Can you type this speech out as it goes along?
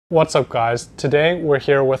What's up guys? Today we're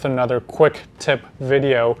here with another quick tip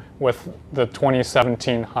video with the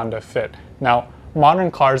 2017 Honda Fit. Now,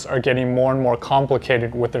 modern cars are getting more and more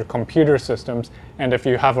complicated with their computer systems, and if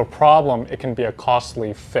you have a problem, it can be a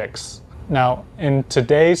costly fix. Now, in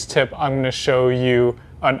today's tip, I'm going to show you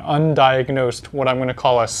an undiagnosed, what I'm going to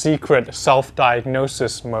call a secret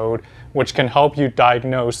self-diagnosis mode, which can help you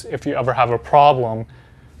diagnose if you ever have a problem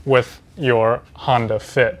with your Honda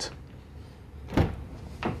Fit.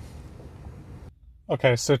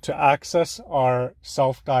 Okay, so to access our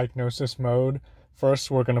self-diagnosis mode, first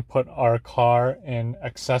we're going to put our car in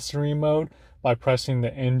accessory mode by pressing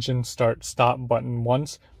the engine start stop button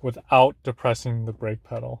once without depressing the brake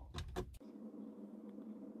pedal.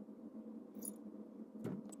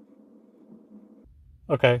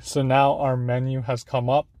 Okay, so now our menu has come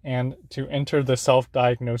up, and to enter the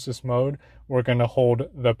self-diagnosis mode, we're going to hold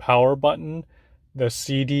the power button, the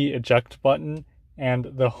CD eject button,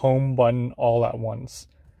 and the home button all at once.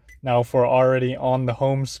 Now, if we're already on the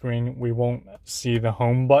home screen, we won't see the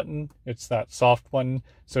home button. It's that soft button,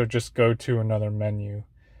 so just go to another menu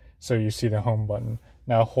so you see the home button.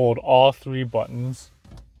 Now hold all three buttons.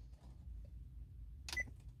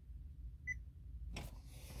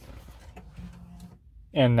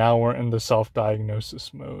 And now we're in the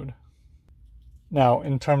self-diagnosis mode. Now,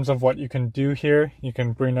 in terms of what you can do here, you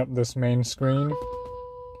can bring up this main screen,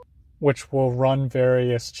 which will run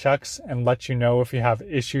various checks and let you know if you have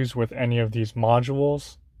issues with any of these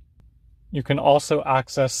modules. You can also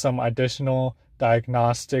access some additional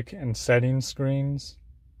diagnostic and setting screens.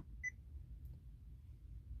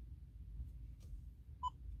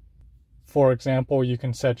 For example, you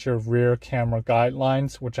can set your rear camera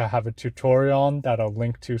guidelines, which I have a tutorial on that I'll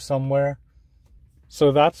link to somewhere.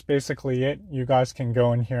 So that's basically it. You guys can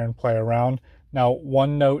go in here and play around. Now,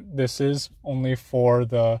 one note, this is only for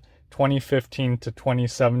the 2015 to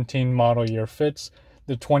 2017 model year Fits.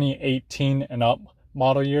 The 2018 and up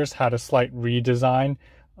model years had a slight redesign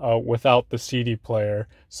without the CD player.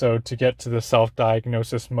 So to get to the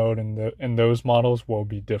self-diagnosis mode in those models will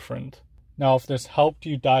be different. Now, if this helped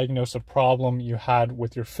you diagnose a problem you had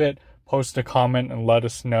with your Fit, post a comment and let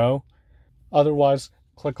us know. Otherwise,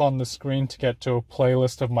 click on the screen to get to a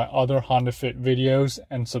playlist of my other Honda Fit videos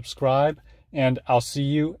and subscribe, and I'll see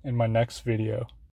you in my next video.